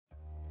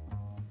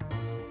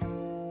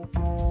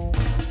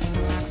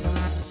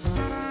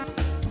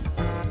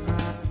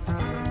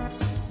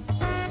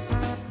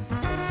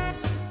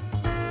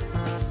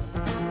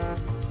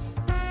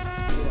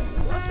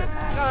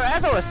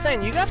as I was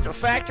saying, you have to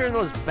factor in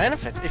those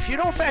benefits. If you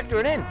don't factor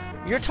it in,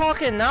 you're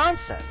talking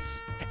nonsense.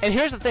 And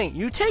here's the thing,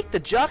 you take the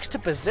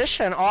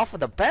juxtaposition off of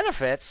the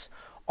benefits,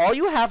 all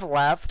you have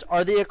left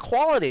are the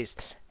equalities.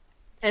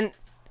 And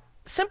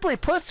simply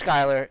put,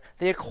 Skylar,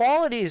 the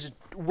equalities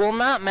will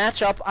not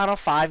match up on a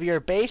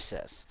 5-year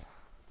basis.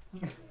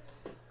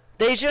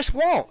 They just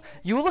won't.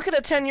 You look at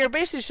a 10-year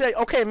basis, you say,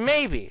 okay,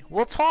 maybe.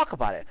 We'll talk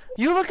about it.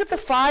 You look at the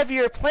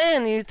 5-year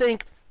plan, and you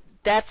think,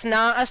 that's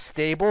not a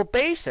stable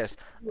basis.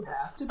 You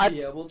have to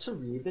be able to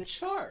read the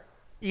chart.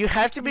 You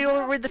have to be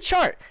able to read the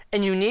chart.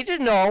 And you need to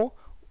know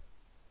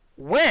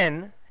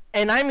when,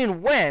 and I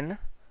mean when,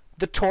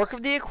 the torque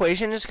of the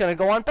equation is going to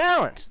go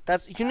unbalanced.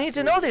 You need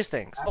to know these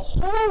things. The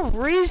whole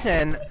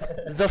reason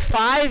the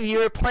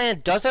 5-year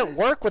plan doesn't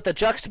work with the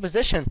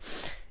juxtaposition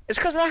is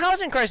because of the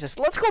housing crisis.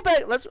 Let's go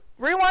back. Let's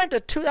rewind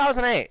to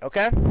 2008,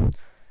 okay?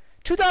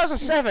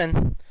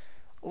 2007,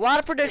 a lot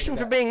of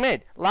predictions were being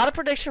made.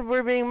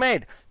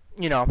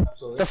 You know,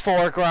 Absolutely. The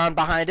foreground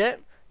behind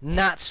it,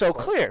 not so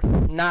clear.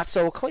 Not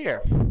so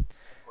clear.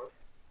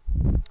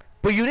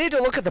 But you need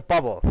to look at the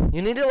bubble.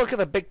 You need to look at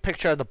the big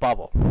picture of the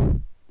bubble.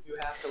 You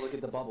have to look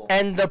at the bubble.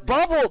 And the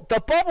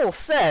bubble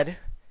said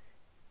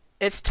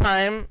it's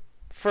time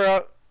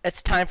for a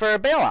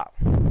bailout.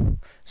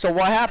 So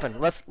what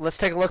happened? Let's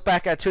take a look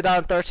back at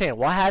 2013.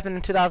 What happened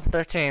in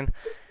 2013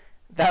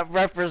 that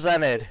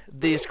represented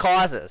these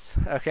causes,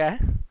 okay?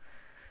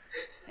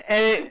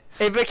 And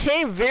it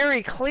became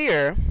very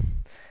clear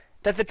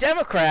that the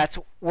Democrats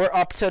were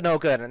up to no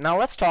good. Now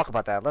let's talk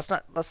about that. Let's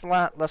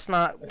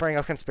not bring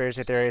up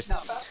conspiracy theories. Now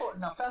fast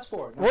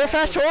forward. We're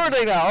fast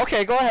forwarding now.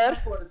 Okay, go ahead.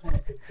 Fast forward to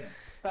 2016.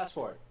 Fast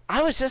forward.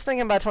 I was just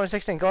thinking about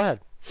 2016. Go ahead.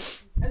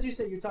 As you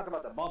said, you talk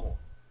about the bubble.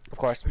 Of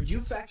course. Did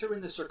you factor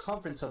in the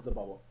circumference of the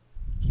bubble?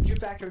 Did you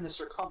factor in the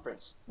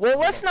circumference? Well,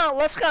 let's not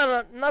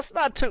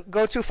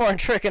go too far in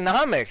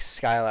trigonomics,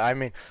 Skylar. I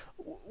mean,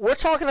 we're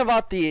talking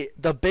about the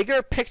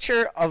bigger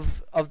picture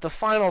of the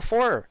Final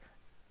Four.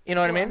 You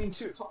know what I mean? I mean,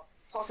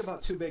 talk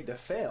about too big to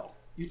fail.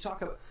 When you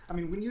talk about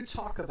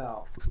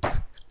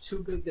too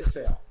big to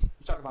fail,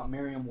 you talk about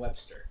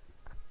Merriam-Webster.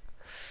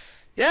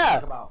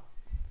 Yeah.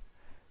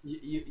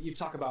 You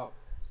talk about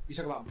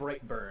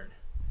Breakburn.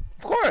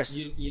 Of course.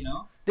 You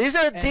know. These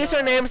are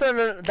names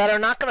that are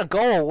not going to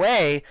go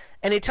away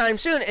anytime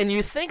soon. And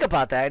you think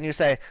about that and you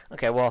say,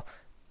 okay, well,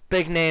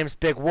 big names,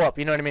 big whoop.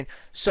 You know what I mean?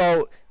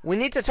 So we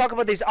need to talk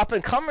about these up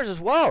and comers as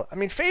well. I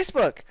mean,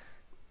 Facebook,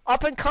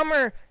 up and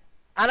comer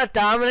on a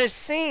dominant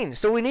scene.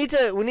 So we need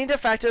to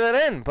factor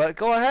that in. But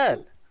go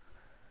ahead.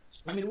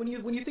 I mean,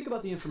 when you think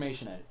about the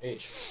information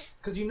age,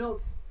 because you know,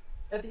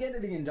 at the end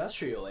of the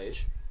industrial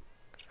age,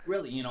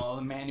 really, you know,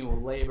 the manual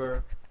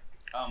labor.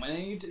 And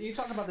then you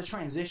talk about the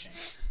transition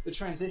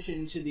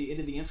into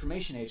the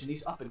information age, and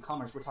these up and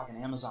comers. We're talking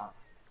Amazon,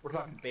 we're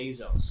talking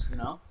Bezos, you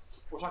know,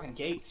 we're talking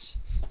Gates,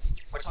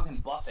 we're talking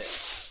Buffett.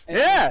 And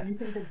yeah. You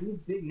think that these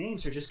big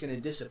names are just going to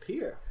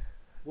disappear?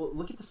 Well,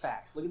 look at the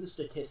facts. Look at the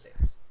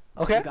statistics.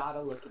 Okay. You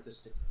gotta look at the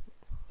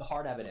statistics, the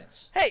hard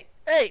evidence. Hey,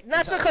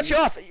 not to cut you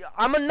off.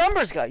 I'm a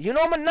numbers guy. You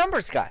know I'm a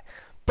numbers guy,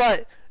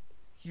 but.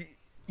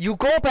 You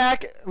go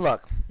back,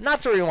 look, not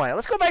to rewind.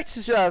 Let's go back to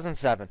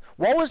 2007.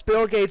 What was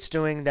Bill Gates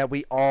doing that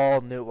we all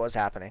knew was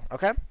happening,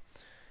 okay?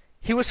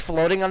 He was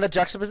floating on the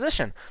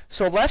juxtaposition.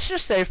 So let's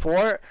just say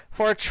for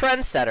a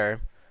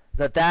trendsetter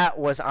that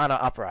was on an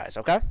uprise,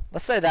 okay?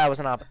 Let's say that was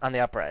on the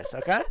uprise,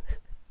 okay?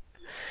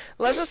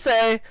 Let's just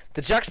say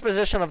the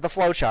juxtaposition of the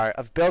flowchart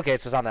of Bill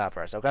Gates was on the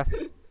uprise, okay?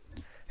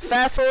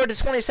 Fast forward to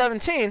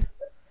 2017.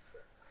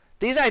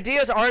 These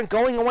ideas aren't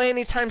going away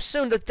anytime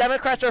soon. The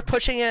Democrats are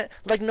pushing it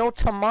like no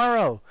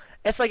tomorrow.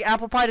 It's like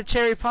apple pie to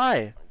cherry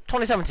pie.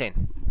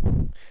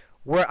 2017.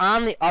 We're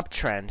on the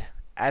uptrend,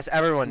 as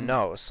everyone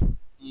knows.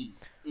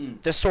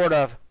 This sort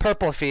of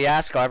purple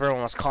fiasco,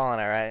 everyone was calling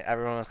it, right?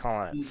 Everyone was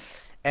calling it.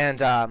 And,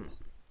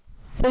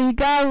 So you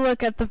gotta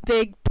look at the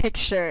big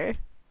picture.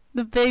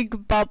 The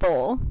big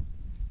bubble.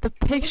 The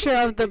picture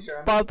of the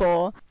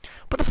bubble.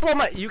 But the flow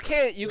map, you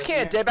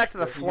can't date back to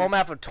the flow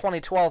map of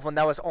 2012 when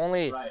that was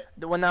only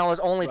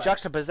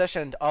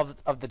juxtapositioned of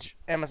the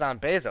Amazon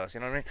Bezos.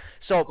 You know what I mean?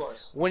 So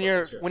when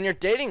you're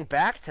dating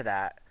back to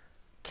that,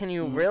 can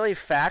you really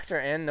factor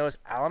in those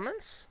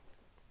elements?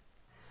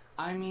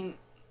 I mean,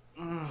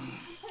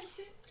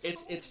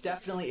 it's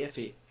definitely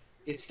iffy.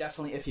 It's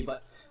definitely iffy.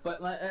 But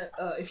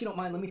if you don't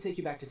mind, let me take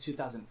you back to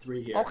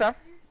 2003 here. Okay.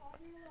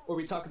 Where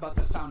we talk about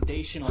the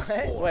foundational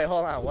four. Wait,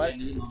 hold on. What?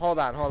 Hold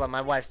on.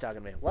 My wife's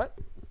talking to me. What?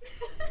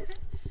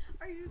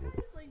 Are you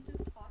guys like just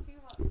talking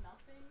about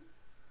nothing?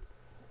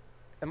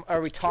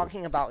 Are we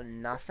talking about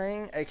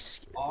nothing?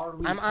 Are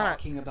we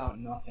talking about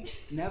nothing?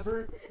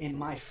 Never in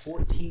my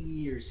 14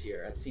 years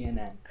here at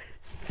CNN,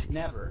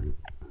 never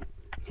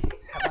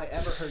have I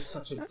ever heard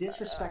such a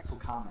disrespectful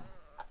comment.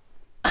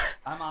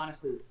 I'm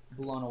honestly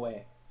blown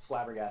away,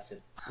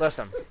 flabbergasted.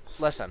 Listen.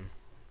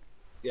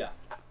 Yeah.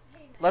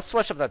 Let's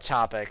switch up the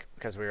topic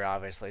because we were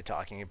obviously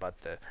talking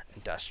about the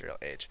industrial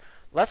age.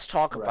 Let's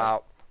talk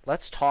about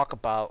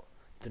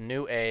the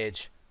new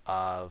age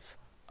of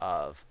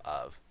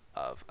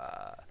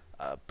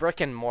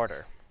brick and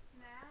mortar.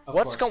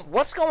 What's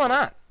going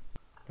on?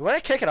 You want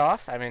to kick it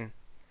off? I mean,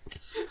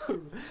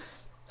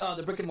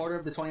 The brick and mortar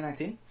of the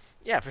 2019.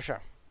 yeah, for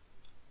sure.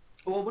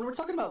 Well, when we're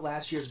talking about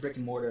last year's brick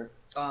and mortar,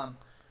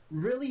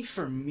 really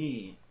for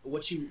me,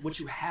 what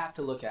you have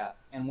to look at,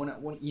 and one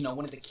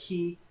of the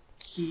key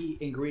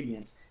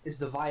ingredients is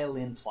the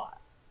violin plot.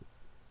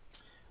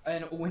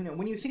 And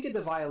when you think of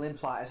the violin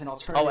plot as an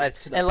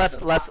alternative to the and let's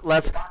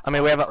I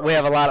mean, we have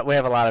a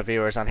lot of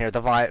viewers on here.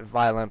 The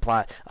violin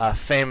plot,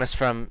 famous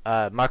from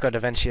Marco da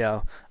Vinci,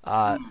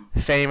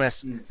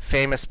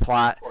 famous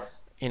plot,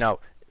 you know,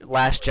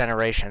 last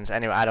generations.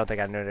 Anyway, I don't think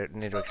I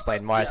need to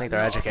explain more. I think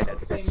they're educated.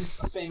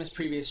 Famous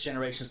previous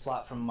generations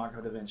plot from Marco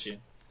da Vinci.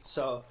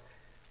 So,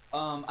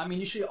 I mean,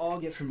 you should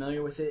all get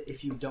familiar with it.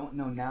 If you don't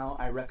know now,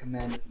 I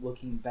recommend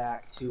looking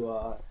back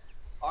to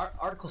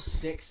Article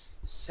 6,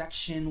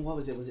 Section, what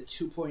was it? Was it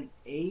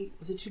 2.8?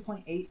 Was it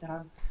 2.8 that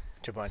I'm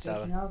 2.7.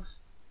 thinking of?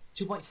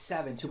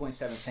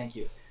 2.7, thank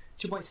you.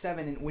 2.7,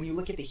 and when you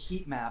look at the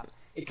heat map,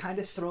 it kind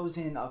of throws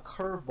in a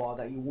curveball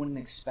that you wouldn't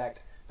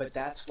expect, but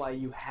that's why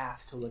you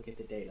have to look at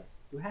the data.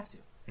 You have to.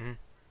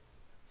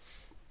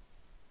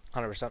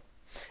 100%.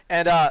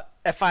 And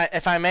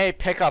if I may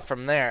pick up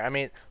from there, I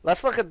mean,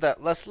 let's look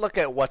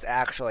at what's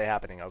actually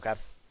happening, okay?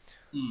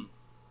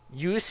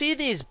 You see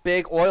these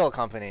big oil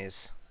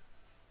companies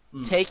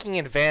taking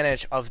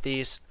advantage of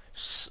these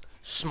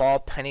small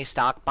penny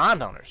stock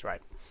bond owners, right?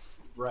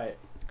 Right.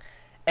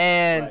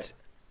 And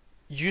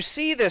you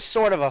see this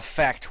sort of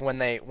effect when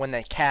they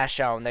cash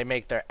out and they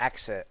make their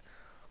exit.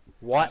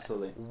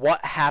 Absolutely.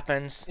 What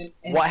happens?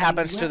 And what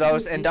happens to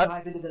those?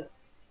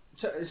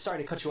 Sorry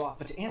to cut you off,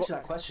 but to answer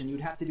that question,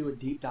 you'd have to do a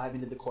deep dive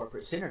into the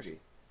corporate synergy.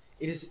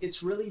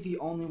 It's really the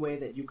only way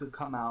that you could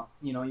come out.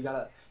 You know, you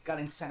gotta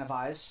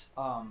incentivize.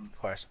 Of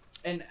course.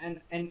 And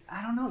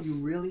I don't know. You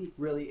really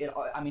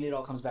I mean, it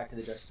all comes back to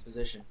the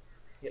juxtaposition.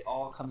 It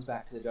all comes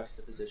back to the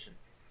juxtaposition.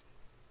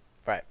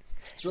 Right.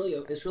 It's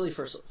really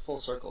full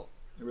circle.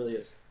 It really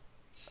is.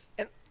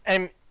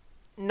 And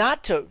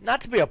not to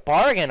be a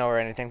bargain or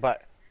anything,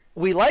 but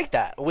we like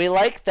that. We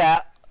like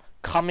that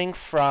coming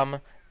from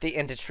the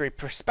industry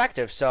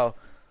perspective. So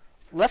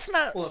let's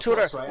not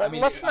tutor. Right?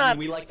 Let's not.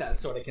 We like that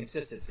sort of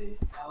consistency.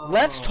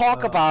 Let's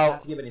talk about.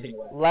 Not to give anything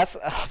away.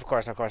 Of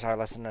course, our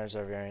listeners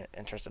are very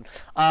interested.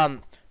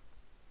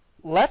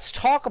 Let's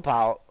talk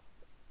about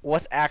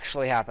what's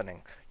actually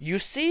happening. You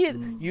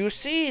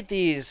see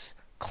these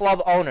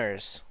club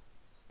owners,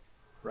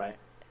 right,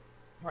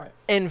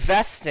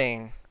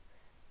 investing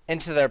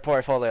into their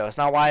portfolios.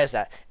 Now, why is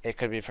that? It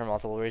could be for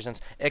multiple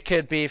reasons. It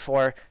could be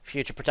for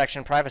future protection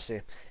and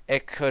privacy.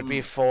 It could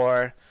be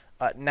for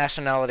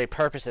nationality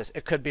purposes.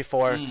 It could be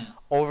for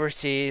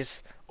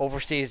overseas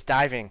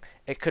diving.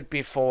 It could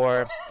be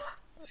for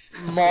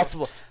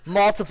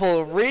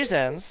multiple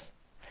reasons.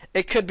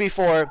 It could be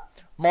for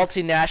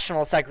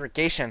multinational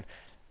segregation.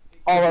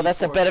 Although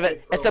that's a bit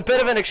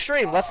of an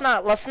extreme. Let's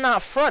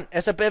not front.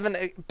 It's a bit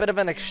of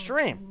an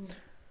extreme.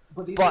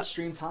 But these are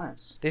extreme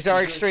times. These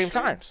are extreme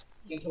times.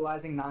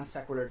 Scintillizing non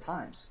sequitur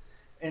times.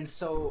 And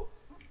so,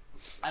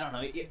 I don't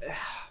know,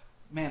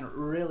 man,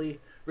 really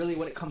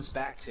what it comes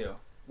back to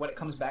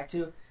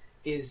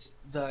is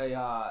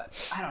I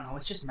don't know,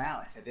 it's just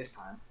malice at this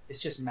time.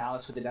 It's just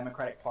malice with the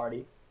Democratic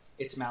Party.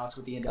 It's malice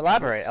with the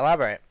independents.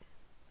 Elaborate.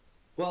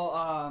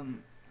 Well,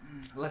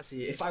 let's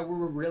see. If I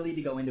were really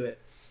to go into it,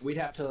 we'd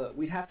have to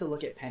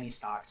look at penny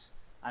stocks.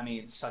 I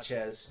mean, such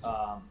as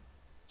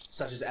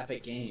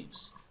Epic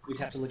Games. We'd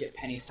have to look at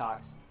penny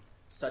stocks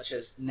such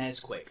as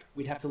Nesquik.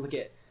 We'd have to look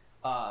at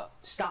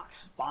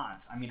stocks,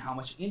 bonds. I mean, how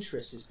much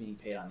interest is being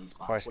paid on these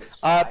bonds? Of course.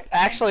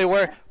 Actually,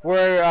 we're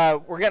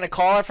getting a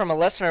caller from a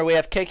listener. We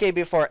have KK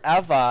before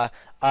Eva.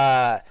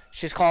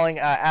 She's calling.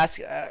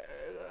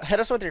 Hit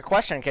us with your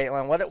question,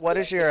 Caitlin. What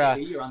is your?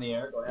 You're on the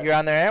air. Go ahead. You're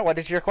on the air. What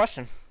is your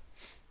question?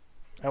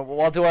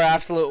 We'll do our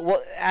absolute.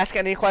 We'll ask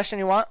any question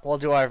you want. We'll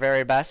do our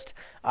very best.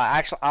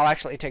 I'll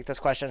actually take this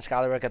question.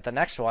 Skylar will get the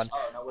next one.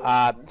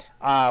 Oh,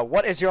 no,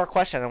 what is your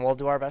question? And we'll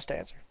do our best to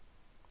answer.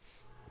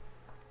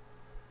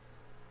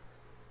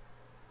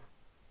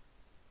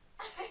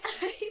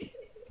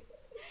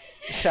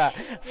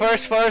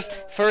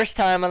 First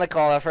time on the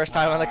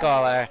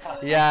caller.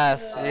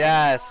 Yes.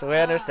 We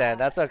understand.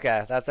 That's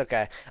okay.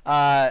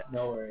 No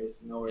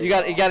worries. You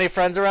got any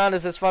friends around?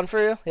 Is this fun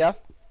for you? Yeah.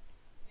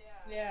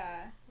 Yeah.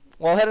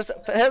 Well, hit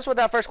us with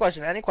that first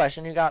question. Any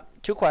question? You got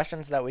 2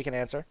 questions that we can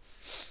answer.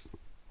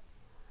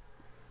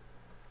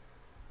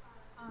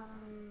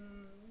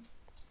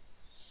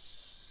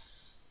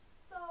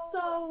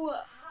 So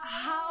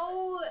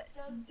how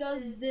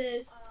does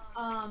this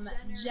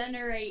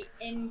generate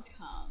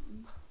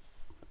income?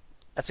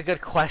 That's a good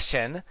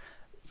question.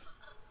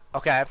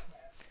 Okay.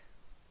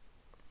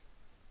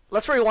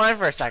 Let's rewind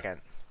for a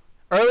second.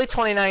 Early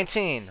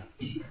 2019.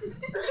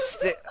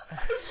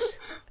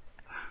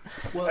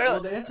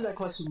 Well, to answer that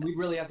question, we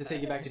really have to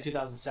take you back to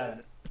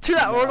 2007.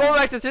 We're going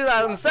back to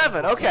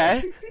 2007.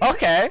 Okay. Go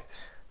ahead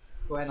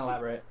and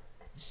elaborate.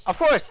 Of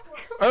course.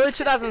 Early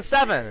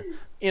 2007.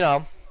 You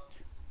know,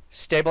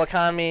 stable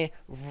economy,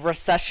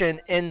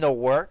 recession in the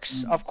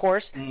works, of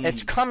course.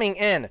 It's coming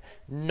in.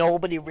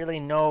 Nobody really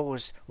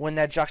knows when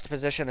that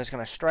juxtaposition is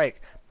going to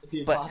strike. It'd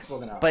be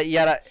impossible to know. But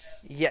yet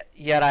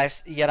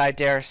I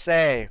dare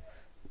say,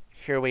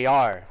 here we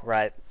are,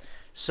 right?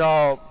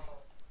 So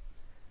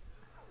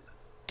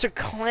to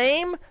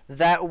claim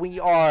that we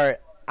are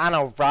on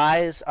a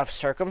rise of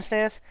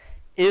circumstance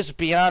is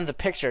beyond the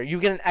picture. You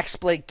get an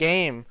exploit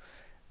game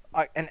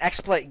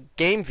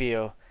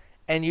view,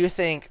 and you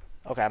think,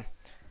 okay,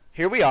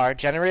 here we are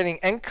generating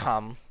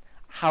income.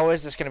 How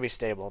is this going to be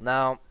stable?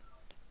 Now,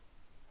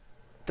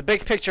 the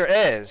big picture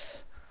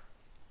is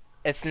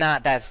it's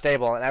not that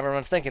stable, and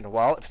everyone's thinking,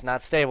 well, if it's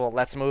not stable,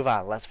 let's move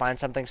on. Let's find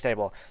something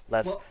stable.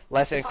 Let's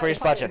increase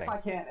budgeting.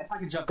 If I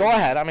can jump go in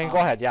ahead. here, Go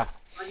ahead. Yeah.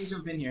 If I can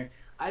jump in here,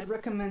 I'd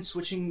recommend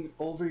switching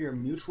over your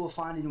mutual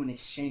fund into an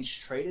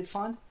exchange-traded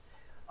fund.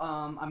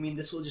 I mean,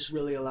 this will just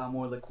really allow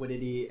more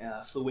liquidity,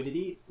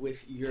 fluidity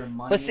with your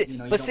money.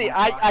 But see,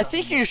 I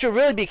think you should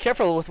really be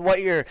careful with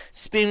what you're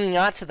spewing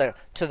out to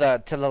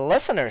the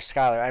listeners,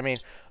 Skylar. I mean,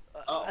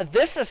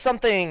 this is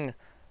something.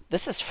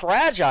 This is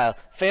fragile.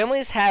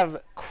 Families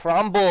have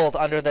crumbled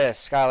under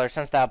this, Skylar,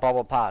 since that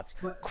bubble popped.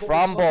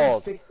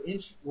 Crumbled.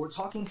 We're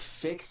talking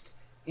fixed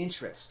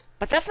interest.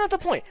 But that's not the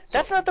point.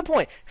 That's not the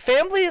point.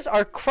 Families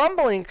are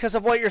crumbling because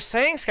of what you're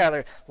saying,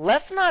 Skylar.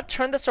 Let's not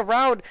turn this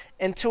around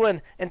into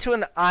an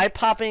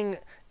eye-popping,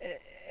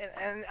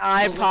 There's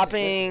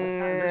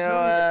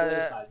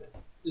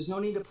no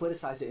need to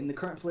politicize it. In the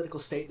current political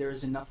state, there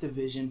is enough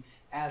division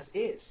as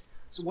is.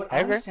 So what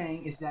I'm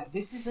saying is that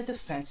this is a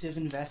defensive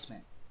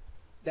investment.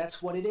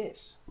 That's what it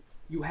is.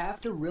 You have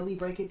to really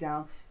break it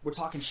down. We're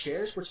talking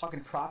shares, we're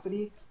talking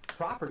property,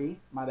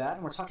 my bad,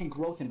 and we're talking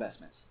growth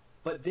investments.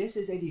 But this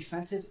is a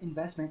defensive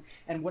investment,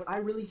 and what I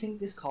really think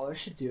this caller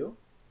should do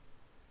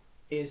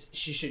is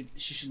she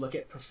should look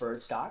at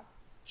preferred stock.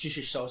 She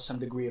should show some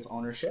degree of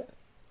ownership.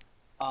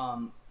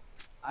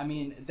 I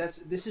mean,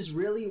 this is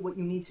really what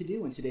you need to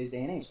do in today's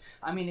day and age.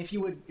 I mean, if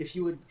you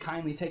would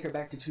kindly take her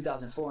back to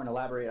 2004 and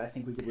elaborate, I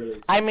think we could really.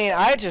 I mean,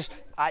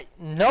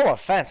 no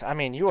offense. I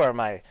mean, you are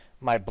my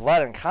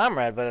blood and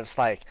comrade, but it's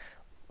like,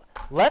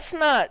 let's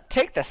not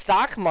take the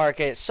stock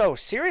market so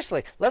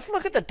seriously. Let's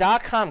look at the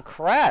dot-com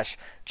crash.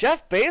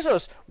 Jeff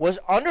Bezos was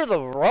under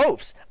the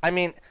ropes. I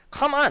mean,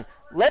 come on.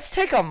 Let's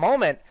take a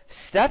moment,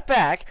 step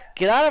back,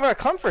 get out of our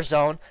comfort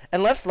zone,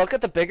 and let's look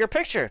at the bigger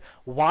picture.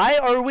 Why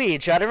are we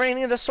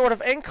generating this sort of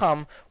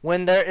income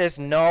when there is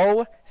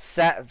no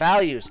set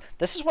values?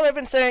 This is what I've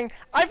been saying.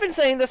 I've been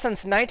saying this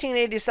since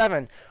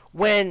 1987.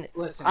 When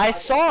I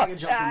saw,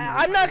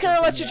 I'm not gonna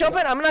let you jump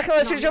in. I'm not gonna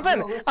let you jump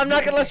in. I'm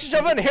not gonna let you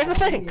jump in. Here's the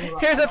thing.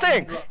 That's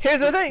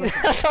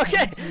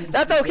okay.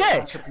 That's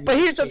okay. But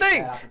here's the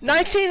thing.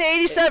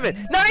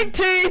 1987.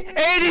 19.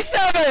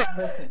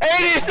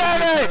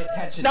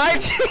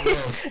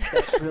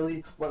 That's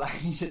really what I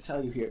need to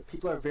tell you here.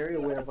 People are very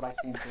aware of what I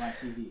stand for on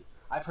TV.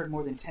 I've heard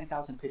more than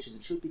 10,000 pitches,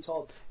 and truth be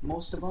told,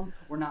 most of them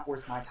were not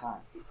worth my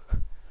time.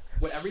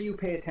 Whatever you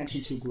pay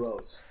attention to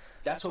grows.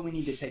 That's what we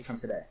need to take from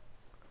today.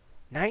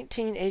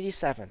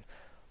 1987.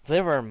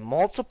 There were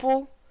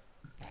multiple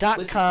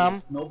 .com.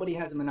 Steve, nobody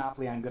has a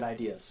monopoly on good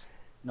ideas.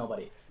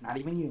 Nobody. Not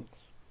even you.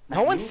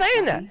 No one's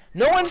saying that.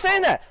 No one's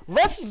saying that.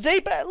 Let's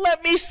date back.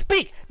 Let me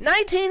speak.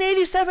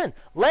 1987.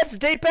 Let's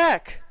date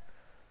back.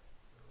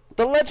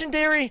 The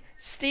legendary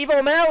Steve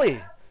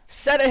O'Malley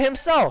said it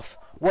himself.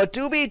 What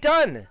do be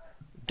done?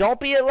 Don't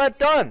be it let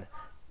done.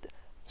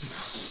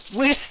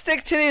 We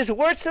stick to these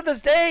words to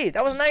this day.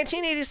 That was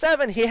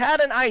 1987. He had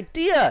an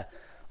idea.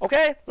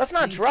 Okay, let's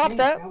not drop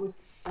that.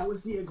 That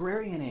was the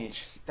agrarian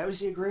age. What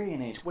is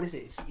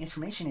it? It's the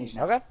information age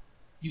now. Okay.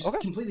 You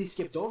completely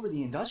skipped over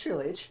the industrial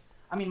age.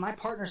 I mean, my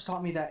partners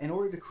taught me that in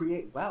order to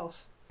create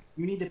wealth,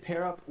 you need to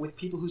pair up with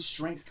people whose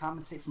strengths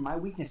compensate for my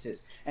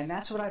weaknesses, and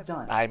that's what I've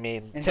done. I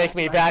mean, take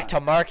me back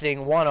to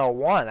marketing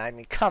 101. I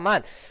mean, come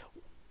on.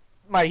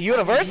 My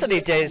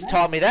university days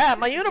taught me that.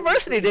 It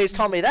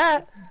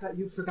seems that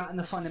you've forgotten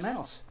the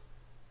fundamentals.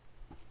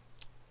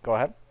 Go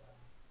ahead.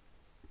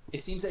 It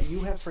seems that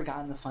you have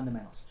forgotten the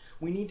fundamentals.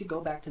 We need to go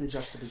back to the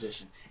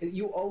juxtaposition.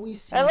 You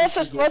always. And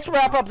let's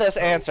wrap up this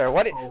answer.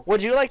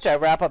 Would you like to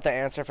wrap up the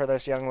answer for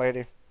this young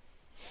lady?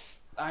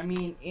 I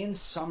mean, in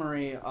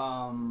summary, it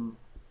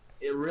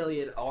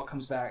all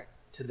comes back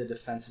to the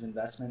defensive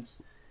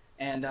investments,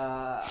 and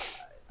I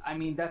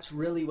mean that's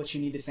really what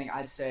you need to think.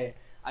 I'd say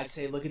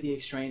look at the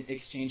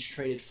exchange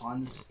traded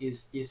funds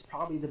is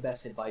probably the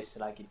best advice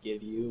that I could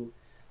give you.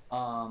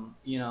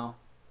 You know.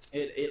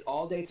 It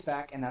all dates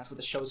back, and that's what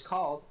the show's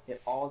called. It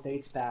all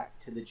dates back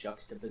to the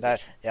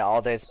juxtaposition.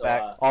 All dates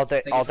back. All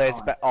dates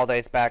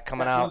back.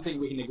 Coming that's out. One thing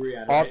we can agree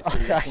on. Right? So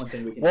that's one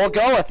thing we can. We'll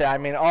go with it. I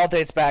mean, all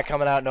dates back.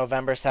 Coming out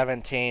November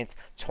 17th,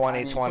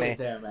 2020. Put it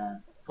there,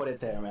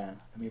 man.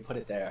 Put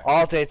it there.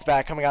 All dates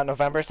back. Coming out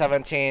November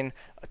 17,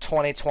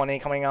 2020.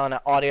 Coming out on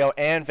audio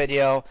and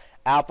video.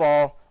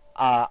 Apple,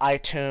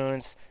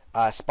 iTunes,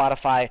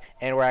 Spotify,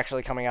 and we're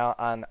actually coming out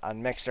on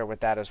Mixer with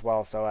that as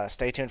well. So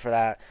stay tuned for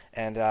that,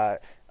 and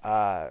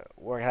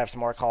we're gonna have some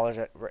more callers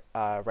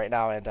right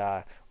now,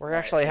 and we're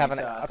actually having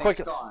a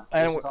quick,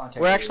 and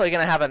we're actually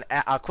gonna have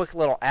a quick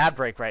little ad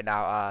break right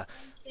now.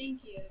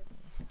 Thank you.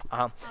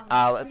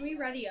 Can we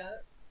ready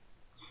up?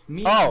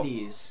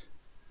 MeUndies.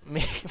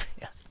 Me,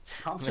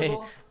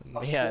 Comfortable, Me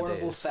affordable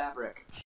undies. fabric.